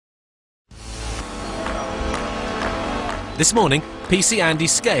This morning, PC Andy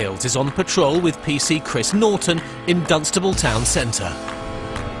Scales is on patrol with PC Chris Norton in Dunstable Town Centre.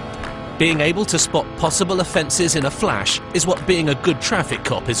 Being able to spot possible offences in a flash is what being a good traffic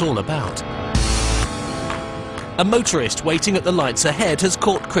cop is all about. A motorist waiting at the lights ahead has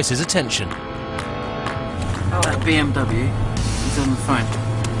caught Chris's attention. Oh, that BMW is on the phone.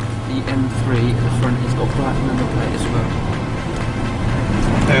 The M3 at the front has got black number plate as well.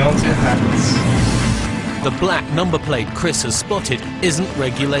 Hang on to your hands. The black number plate Chris has spotted isn't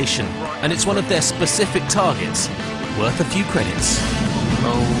regulation, and it's one of their specific targets, worth a few credits.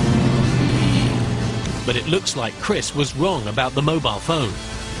 Oh. But it looks like Chris was wrong about the mobile phone.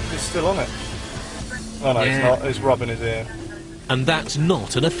 He's still on it. Oh no, yeah. He's not. He's rubbing his ear. And that's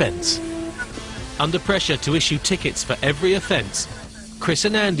not an offence. Under pressure to issue tickets for every offence, Chris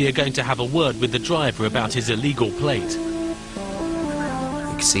and Andy are going to have a word with the driver about his illegal plate.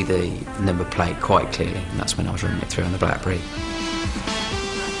 You can see the number plate quite clearly, and that's when I was running it through on the BlackBerry.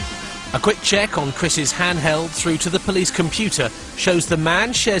 A quick check on Chris's handheld through to the police computer shows the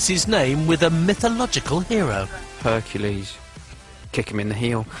man shares his name with a mythological hero. Hercules. Kick him in the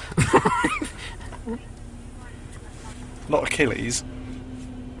heel. Not Achilles.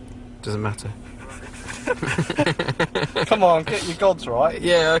 Doesn't matter. Come on, get your gods right.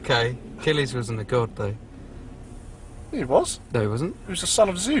 Yeah, okay. Achilles wasn't a god, though. He was. No, he wasn't. He was the son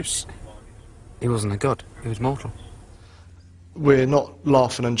of Zeus. He wasn't a god. He was mortal. We're not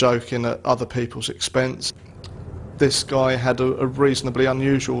laughing and joking at other people's expense. This guy had a reasonably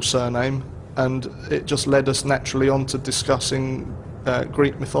unusual surname, and it just led us naturally on to discussing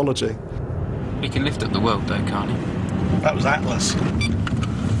Greek mythology. He can lift up the world, though, can't he? That was Atlas.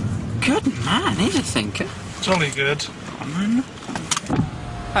 Good man, he's a thinker. Jolly good.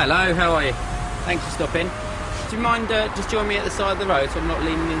 Hello, how are you? Thanks for stopping. Do you mind just join me at the side of the road so I'm not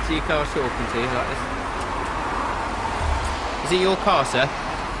leaning into your car talking to you like this? Is it your car, sir?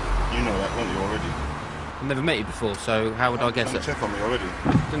 You know that, don't you, already? I've never met you before, so how would I guess it? Check on me already.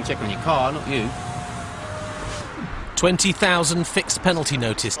 Didn't check on your car, not you. 20,000 fixed penalty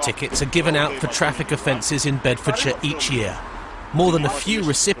notice tickets are given out for traffic offences in Bedfordshire each year. More than a few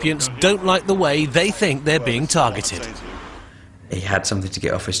recipients don't like the way they think they're being targeted. He had something to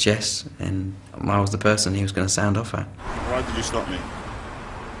get off his chest, and I was the person he was going to sound off at. Why did you stop me?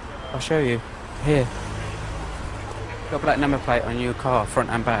 I'll show you. Here. Got a black number plate on your car, front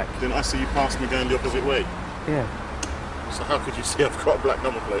and back. Didn't I see you pass me going the opposite way? Yeah. So how could you see I've got a black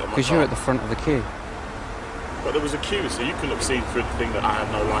number plate on my car? Because you're at the front of the queue. But there was a queue, so you couldn't have seen through the thing that I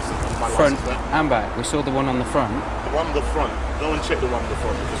had no licence. My Front licence there. and back. We saw the one on the front. The one on the front. Go and check the one on the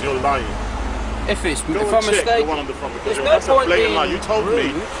front because you're lying. If I'm Go and check mistaken, the one on the front because there's no point blatant lie. being You told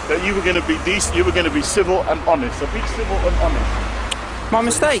me that you were going to be decent, you were going to be civil and honest. So be civil and honest. My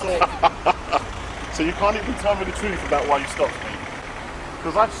mistake. So you can't even tell me the truth about why you stopped me.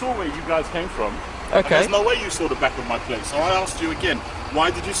 Because I saw where you guys came from. Okay. And there's no way you saw the back of my plate. So I asked you again, why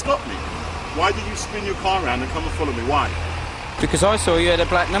did you stop me? Why did you spin your car around and come and follow me? Why? Because I saw you had a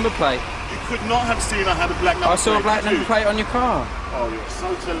black number plate. You could not have seen I had a black number plate. I saw a black number plate on your car. Oh, you're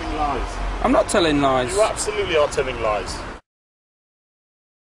so telling lies. I'm not telling lies. You absolutely are telling lies.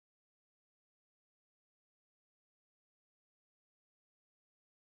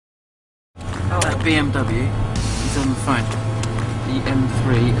 Oh, that BMW is on the phone. The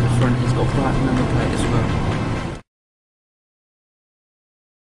M3 at the front has got black number plate as well.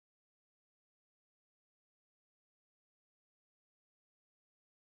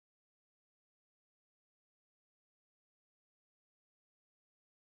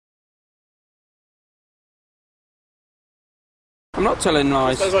 I'm not telling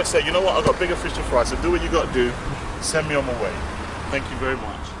lies. As I say, you know what? I've got bigger fish to fry, so do what you got to do. Send me on my way. Thank you very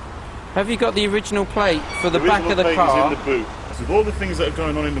much. Have you got the original plate for the back of the car? The original plate is in the boot. With all the things that are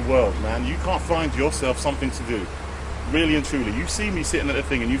going on in the world, man, you can't find yourself something to do. Really and truly. You see me sitting at the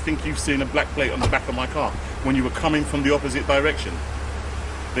thing and you think you've seen a black plate on the back of my car when you were coming from the opposite direction.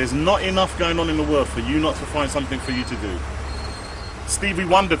 There's not enough going on in the world for you not to find something for you to do. Stevie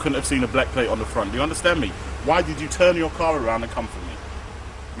Wonder couldn't have seen a black plate on the front. Do you understand me? Why did you turn your car around and come for me?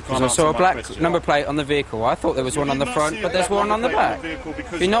 Because I saw a black number plate on the vehicle. I thought there was one on the front, but there's one on the back.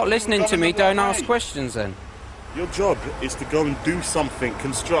 If you're not listening to me, don't ask questions then. Your job is to go and do something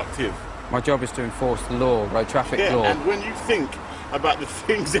constructive. My job is to enforce the law, road traffic law. And when you think about the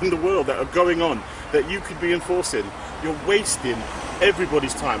things in the world that are going on that you could be enforcing, you're wasting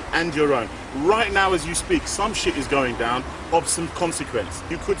everybody's time and your own. Right now as you speak, some shit is going down of some consequence.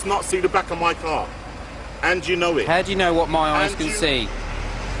 You could not see the back of my car. And you know it. How do you know what my eyes can see?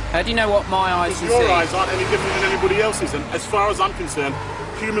 How do you know what my eyes can see? Your eyes aren't any different than anybody else's, and as far as I'm concerned,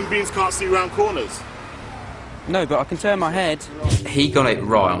 human beings can't see round corners. No, but I can turn my head. He got it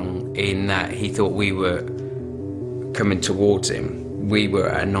wrong in that he thought we were coming towards him. We were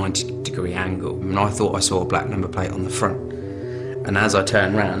at a 90-degree angle, and I thought I saw a black number plate on the front. And as I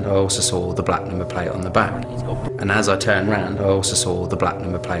turned round, I also saw the black number plate on the back. And as I turned round, I also saw the black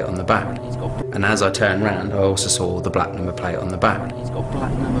number plate on the back. And as I turned round, I also saw the black number plate on the back. He's got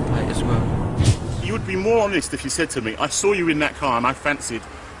black number plate as well. You would be more honest if you said to me, I saw you in that car and I fancied,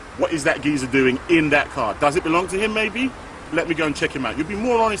 what is that geezer doing in that car? Does it belong to him maybe? Let me go and check him out. You'd be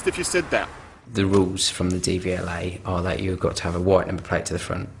more honest if you said that. The rules from the DVLA are that you've got to have a white number plate to the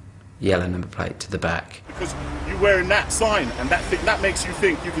front, yellow number plate to the back. Because you're wearing that sign and that makes you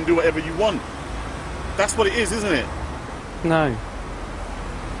think you can do whatever you want. That's what it is, isn't it? No.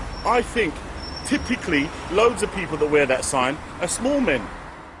 I think typically loads of people that wear that sign are small men.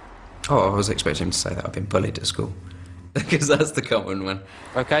 Oh, I was expecting him to say that I've been bullied at school. Because that's the common one.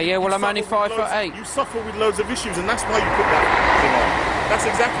 Okay, yeah, well, I'm only 5'8". You suffer with loads of issues, and that's why you put that thing on. That's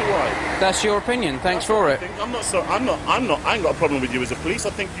exactly why. That's your opinion. Thanks for it. I ain't got a problem with you as a police. I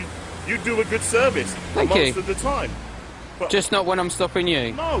think you do a good service most of the time. But just not when I'm stopping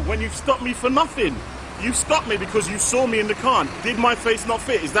you. No, when you've stopped me for nothing. You stopped me because you saw me in the car. Did my face not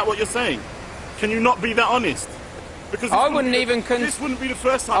fit? Is that what you're saying? Can you not be that honest? Because I wouldn't even... This wouldn't be the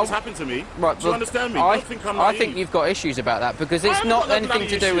first time it's happened to me. Right, do you understand me? I think you've got issues about that, because it's not anything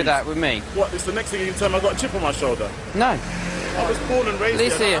to do with that with me. What, it's the next thing you can tell me I've got a chip on my shoulder? No. I was born and raised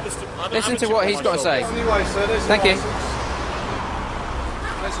here. Listen to what he's got to say. Anyway, sir, there's Thank you.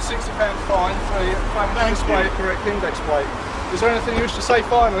 There's a £60 fine for failing to display a correct index plate. Is there anything you wish to say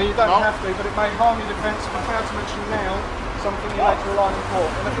finally? You don't have to, but it may harm your defence if I fail to mention now something you later rely on court.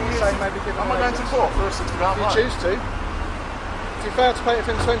 Anything you say may be given I'm not going to court for a £60 fine. If you choose to. If you fail to pay it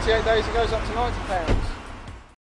within 28 days, it goes up to £90.